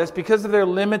 because of their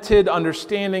limited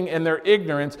understanding and their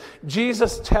ignorance,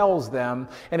 Jesus tells them,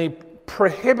 and he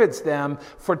prohibits them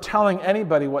for telling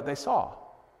anybody what they saw.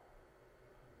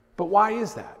 But why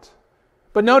is that?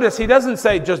 But notice, he doesn't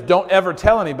say just don't ever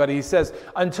tell anybody. He says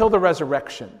until the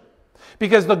resurrection.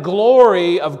 Because the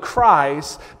glory of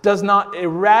Christ does not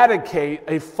eradicate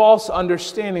a false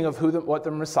understanding of what the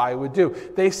Messiah would do.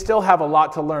 They still have a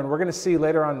lot to learn. We're going to see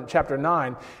later on in chapter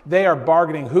 9, they are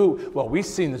bargaining we've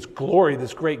seen this glory,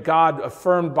 this great God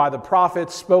affirmed by the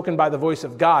prophets, spoken by the voice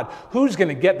of God. Who's going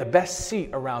to get the best seat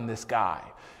around this guy?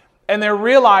 And they're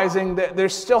realizing that they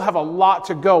still have a lot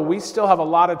to go. We still have a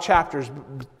lot of chapters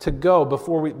to go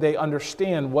before they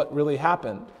understand what really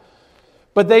happened.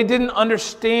 But they didn't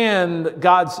understand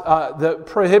God's the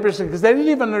prohibition, because they didn't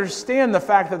even understand the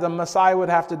fact that the Messiah would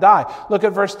have to die. Look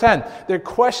at verse 10. They're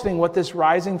questioning what this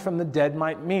rising from the dead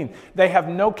might mean. They have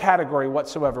no category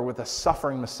whatsoever with a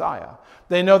suffering Messiah.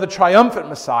 They know the triumphant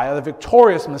Messiah, the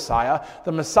victorious Messiah,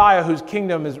 the Messiah whose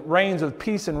kingdom reigns with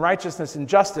peace and righteousness and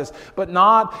justice, but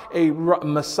not a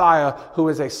Messiah who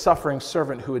is a suffering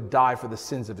servant who would die for the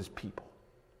sins of his people.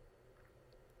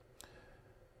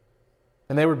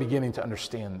 And they were beginning to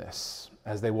understand this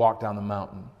as they walked down the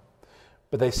mountain.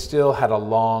 But they still had a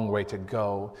long way to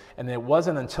go. And it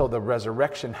wasn't until the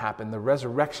resurrection happened. The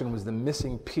resurrection was the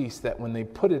missing piece that when they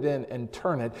put it in and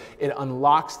turn it, it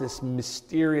unlocks this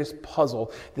mysterious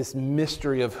puzzle, this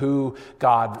mystery of who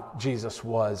God, Jesus,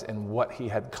 was and what he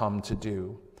had come to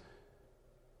do.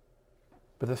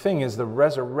 But the thing is, the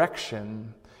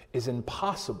resurrection is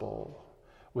impossible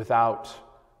without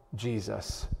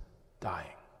Jesus dying,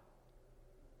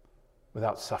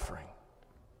 without suffering.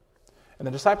 And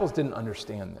the disciples didn't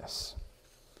understand this.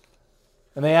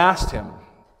 And they asked him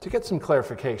to get some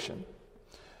clarification.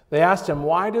 They asked him,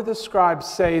 why do the scribes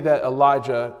say that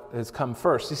Elijah has come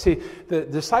first? You see, the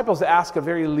disciples ask a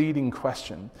very leading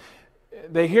question.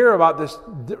 They hear about this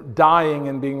dying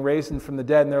and being raised from the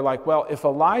dead, and they're like, well, if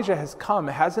Elijah has come,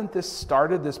 hasn't this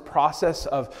started this process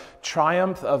of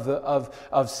triumph,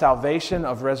 of salvation,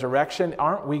 of resurrection?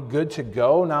 Aren't we good to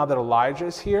go now that Elijah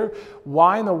is here?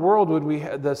 Why in the world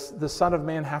would the Son of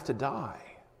Man have to die?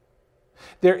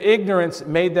 Their ignorance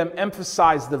made them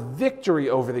emphasize the victory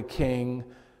over the king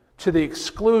to the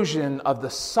exclusion of the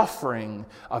suffering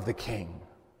of the king.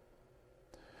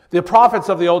 The prophets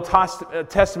of the Old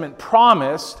Testament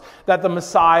promised that the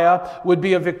Messiah would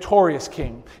be a victorious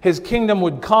king. His kingdom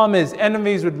would come, his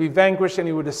enemies would be vanquished, and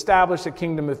he would establish a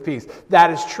kingdom of peace. That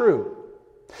is true.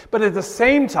 But at the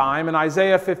same time, in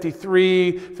Isaiah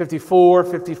 53, 54,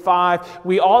 55,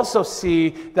 we also see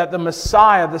that the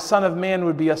Messiah, the Son of Man,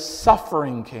 would be a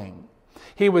suffering king.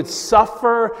 He would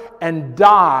suffer and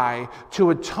die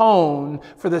to atone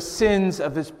for the sins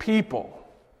of his people.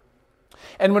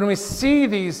 And when we see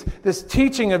this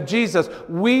teaching of Jesus,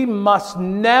 we must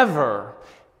never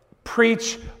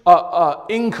preach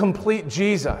incomplete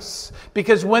Jesus.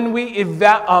 Because when we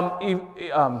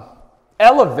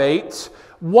elevate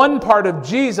one part of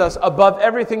Jesus above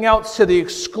everything else to the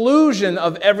exclusion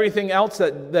of everything else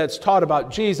that's taught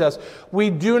about Jesus, we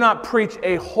do not preach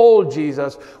a whole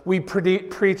Jesus, we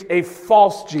preach a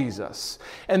false Jesus.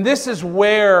 And this is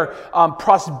where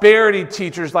prosperity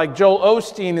teachers like Joel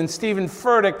Osteen and Stephen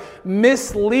Furtick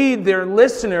mislead their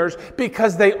listeners,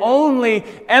 because they only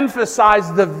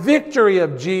emphasize the victory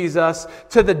of Jesus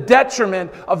to the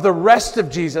detriment of the rest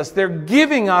of Jesus. They're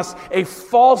giving us a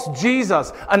false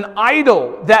Jesus, an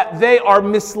idol, that they are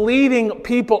misleading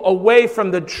people away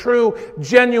from the true,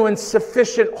 genuine,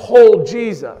 sufficient, whole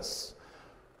Jesus.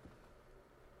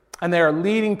 And they are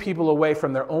leading people away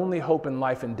from their only hope in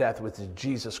life and death, which is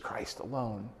Jesus Christ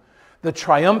alone, the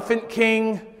triumphant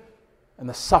King and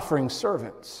the suffering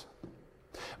servants.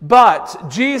 But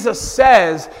Jesus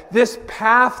says this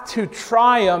path to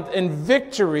triumph and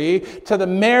victory, to the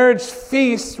marriage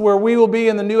feast where we will be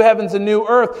in the new heavens and new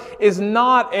earth, is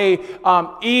not a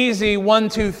easy 1,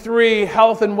 2, 3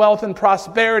 health and wealth and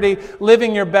prosperity,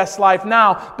 living your best life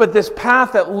now. But this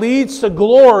path that leads to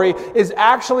glory is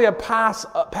actually a path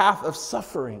of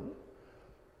suffering.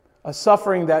 A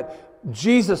suffering that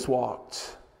Jesus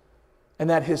walked and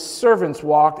that his servants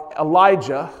walked,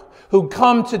 Elijah, who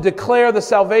come to declare the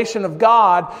salvation of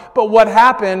God. But what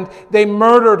happened? They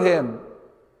murdered him.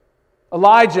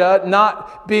 Elijah,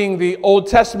 not being the Old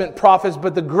Testament prophets,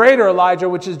 but the greater Elijah,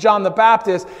 which is John the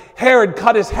Baptist, Herod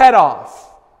cut his head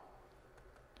off.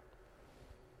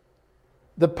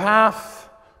 The path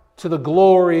to the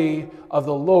glory of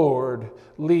the Lord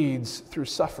leads through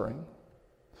suffering.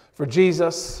 For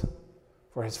Jesus,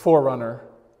 for his forerunner,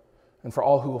 and for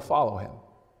all who will follow him.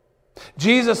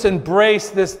 Jesus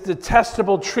embraced this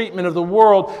detestable treatment of the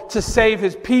world to save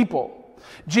his people.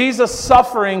 Jesus'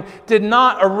 suffering did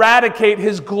not eradicate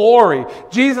his glory.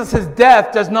 Jesus'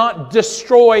 death does not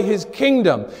destroy his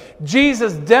kingdom.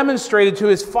 Jesus demonstrated to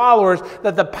his followers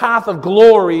that the path of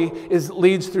glory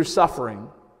leads through suffering.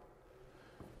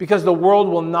 Because the world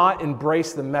will not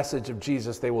embrace the message of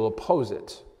Jesus, they will oppose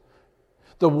it.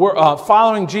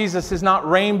 Following Jesus is not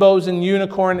rainbows and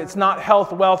unicorn. It's not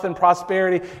health, wealth, and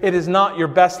prosperity. It is not your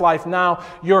best life now.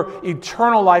 Your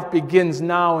eternal life begins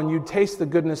now, and you taste the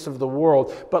goodness of the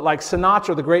world. But like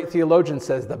Sinatra, the great theologian,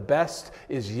 says, the best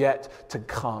is yet to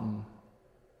come.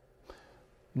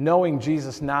 Knowing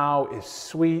Jesus now is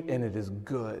sweet and it is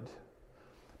good.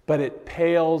 But it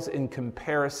pales in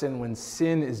comparison when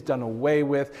sin is done away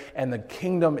with and the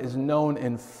kingdom is known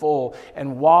in full.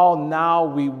 And while now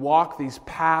we walk these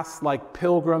paths like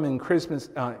Pilgrim's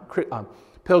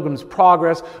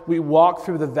Progress, we walk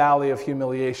through the valley of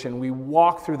humiliation. We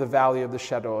walk through the valley of the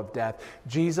shadow of death.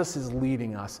 Jesus is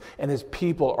leading us, and his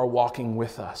people are walking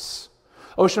with us.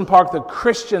 Ocean Park, the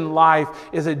Christian life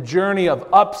is a journey of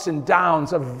ups and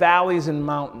downs, of valleys and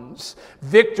mountains,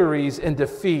 victories and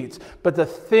defeats. But the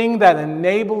thing that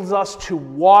enables us to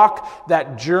walk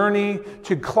that journey,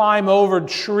 to climb over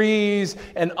trees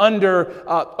and under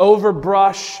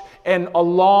overbrush and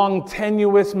along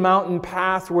tenuous mountain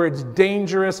paths where it's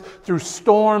dangerous, through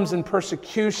storms and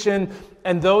persecution,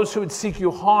 and those who would seek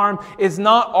you harm, is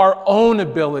not our own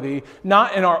ability,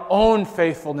 not in our own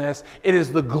faithfulness. It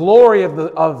is the glory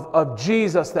of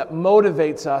Jesus that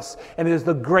motivates us, and it is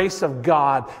the grace of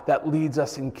God that leads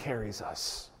us and carries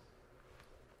us.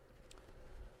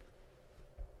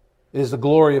 It is the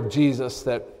glory of Jesus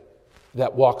that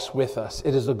walks with us.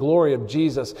 It is the glory of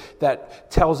Jesus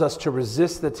that tells us to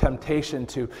resist the temptation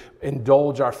to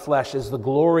indulge our flesh. It is the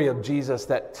glory of Jesus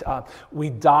that we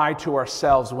die to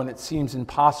ourselves when it seems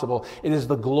impossible. It is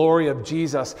the glory of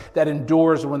Jesus that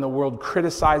endures when the world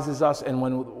criticizes us and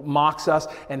when mocks us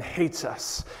and hates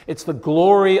us. It's the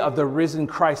glory of the risen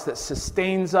Christ that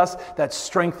sustains us, that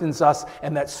strengthens us,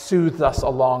 and that soothes us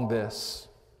along this.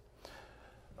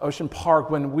 Ocean Park,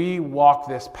 when we walk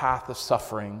this path of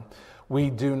suffering, we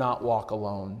do not walk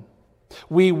alone.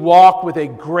 We walk with a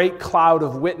great cloud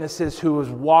of witnesses who has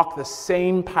walked the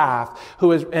same path,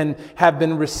 and have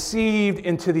been received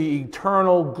into the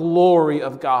eternal glory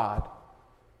of God.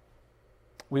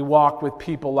 We walk with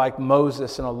people like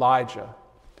Moses and Elijah,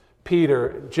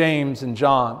 Peter, James, and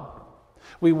John.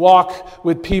 We walk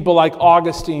with people like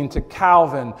Augustine to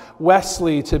Calvin,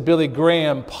 Wesley to Billy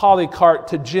Graham, Polycarp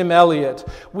to Jim Elliot.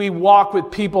 We walk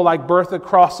with people like Bertha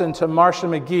Crossan to Marcia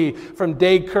McGee, from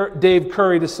Dave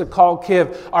Curry to Sakal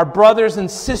Kiv, our brothers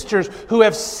and sisters who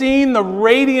have seen the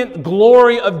radiant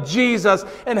glory of Jesus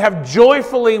and have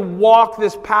joyfully walked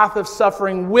this path of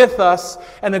suffering with us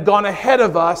and have gone ahead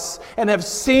of us and have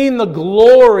seen the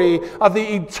glory of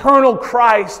the eternal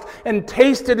Christ and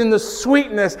tasted in the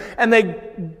sweetness, and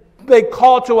they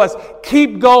call to us,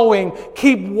 keep going,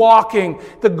 keep walking.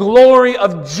 The glory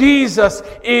of Jesus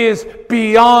is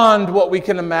beyond what we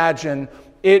can imagine.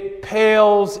 It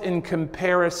pales in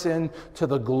comparison to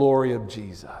the glory of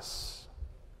Jesus.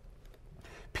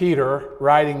 Peter,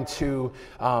 writing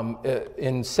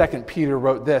in 2 Peter,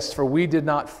 wrote this: "For we did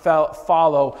not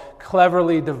follow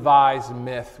cleverly devised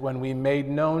myth when we made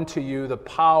known to you the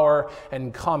power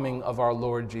and coming of our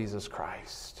Lord Jesus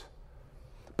Christ.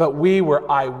 But we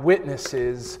were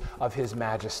eyewitnesses of his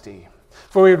majesty.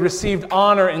 For we had received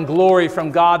honor and glory from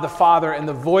God the Father, and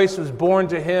the voice was borne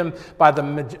to him by the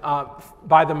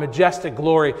majestic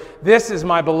glory. This is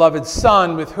my beloved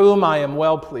Son, with whom I am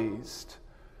well pleased.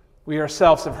 We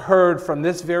ourselves have heard from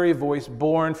this very voice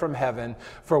born from heaven,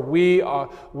 for we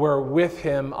were with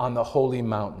him on the holy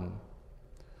mountain."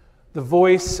 The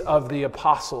voice of the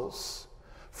apostles,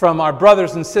 from our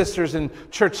brothers and sisters in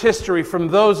church history, from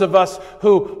those of us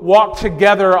who walk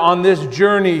together on this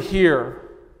journey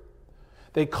here.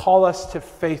 They call us to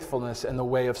faithfulness in the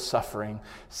way of suffering,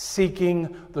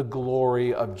 seeking the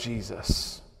glory of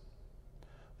Jesus.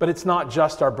 But it's not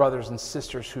just our brothers and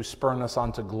sisters who spurn us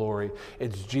onto glory.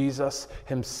 It's Jesus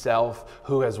himself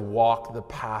who has walked the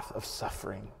path of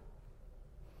suffering.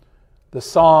 The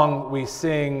song we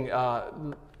sing,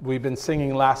 we've been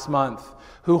singing last month,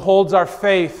 "Who holds our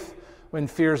faith when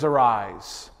fears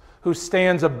arise, who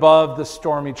stands above the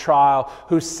stormy trial,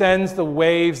 who sends the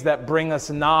waves that bring us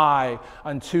nigh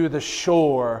unto the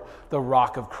shore, the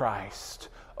rock of Christ.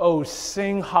 Oh,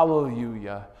 sing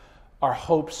hallelujah, our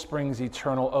hope springs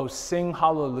eternal. Oh, sing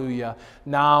hallelujah,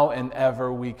 now and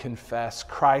ever we confess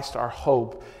Christ our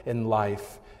hope in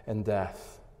life and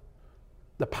death."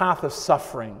 The path of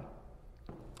suffering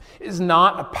is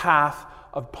not a path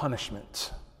of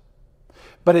punishment.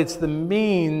 but it's the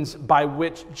means by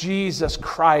which Jesus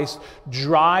Christ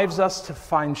drives us to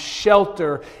find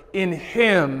shelter in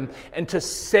Him and to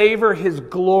savor His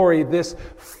glory, this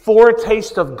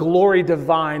foretaste of glory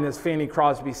divine, as Fanny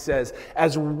Crosby says,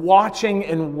 as watching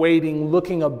and waiting,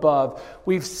 looking above.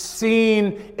 We've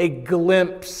seen a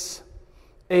glimpse,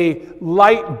 a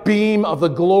light beam of the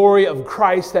glory of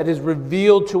Christ that is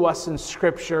revealed to us in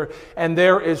Scripture, and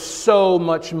there is so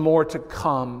much more to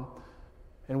come.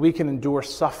 And we can endure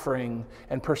suffering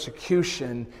and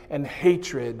persecution and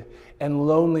hatred and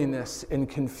loneliness and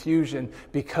confusion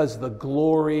because the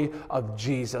glory of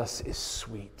Jesus is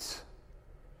sweet.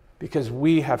 Because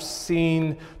we have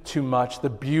seen too much the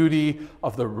beauty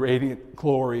of the radiant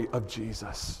glory of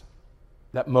Jesus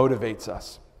that motivates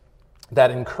us,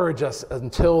 that encourages us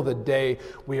until the day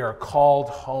we are called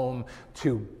home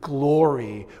to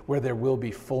glory where there will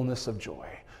be fullness of joy,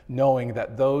 knowing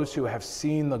that those who have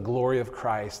seen the glory of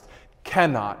Christ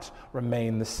cannot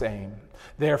remain the same.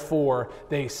 Therefore,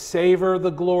 they savor the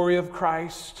glory of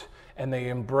Christ and they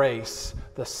embrace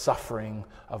the suffering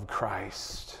of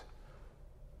Christ,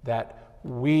 that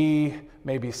we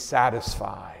may be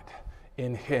satisfied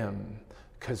in Him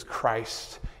because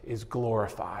Christ is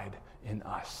glorified in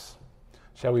us.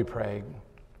 Shall we pray?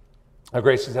 Our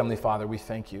gracious Heavenly Father, we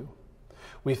thank you.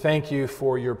 We thank you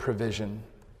for your provision.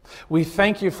 We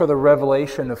thank you for the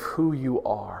revelation of who you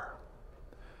are.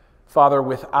 Father,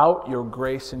 without your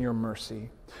grace and your mercy,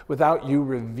 without you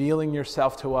revealing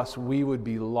yourself to us, we would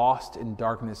be lost in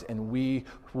darkness and we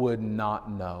would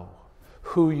not know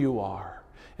who you are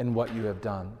and what you have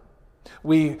done.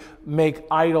 We make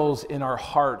idols in our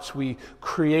hearts. We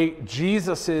create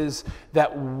Jesuses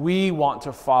that we want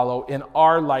to follow in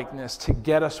our likeness to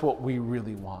get us what we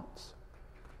really want.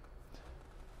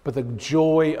 But the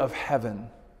joy of heaven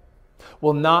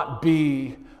will not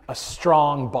be a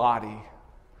strong body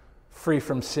free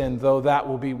from sin, though that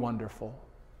will be wonderful.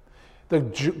 The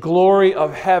glory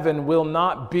of heaven will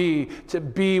not be to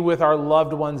be with our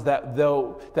loved ones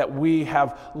that we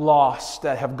have lost,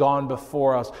 that have gone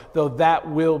before us, though that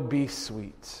will be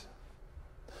sweet.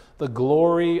 The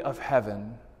glory of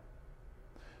heaven,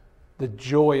 the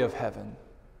joy of heaven,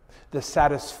 the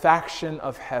satisfaction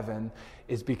of heaven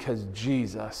is because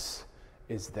Jesus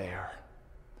is there,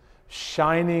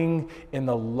 shining in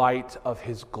the light of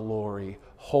His glory.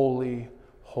 Holy,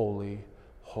 holy,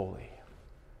 holy.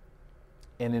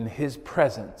 And in His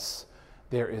presence,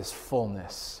 there is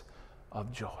fullness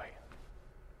of joy.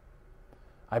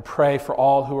 I pray for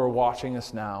all who are watching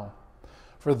us now,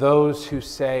 for those who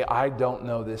say, I don't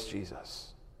know this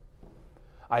Jesus.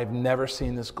 I've never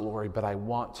seen this glory, but I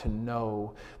want to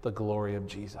know the glory of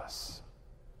Jesus.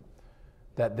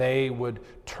 That they would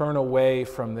turn away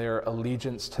from their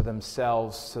allegiance to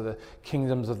themselves, to the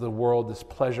kingdoms of the world, this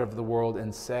pleasure of the world,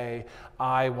 and say,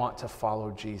 I want to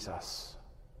follow Jesus.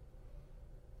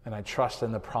 And I trust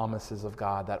in the promises of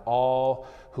God that all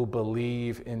who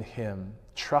believe in Him,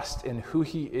 trust in who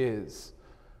He is,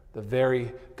 the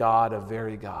very God of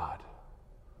very God,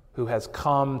 who has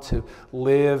come to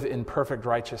live in perfect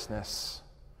righteousness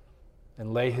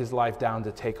and lay His life down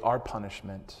to take our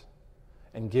punishment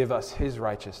and give us His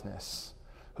righteousness,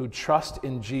 who trust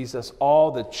in Jesus, all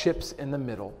the chips in the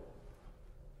middle.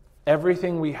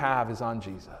 Everything we have is on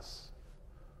Jesus.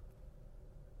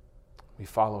 We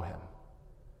follow Him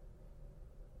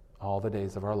all the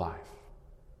days of our life.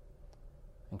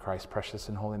 In Christ's precious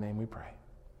and holy name we pray.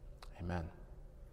 Amen.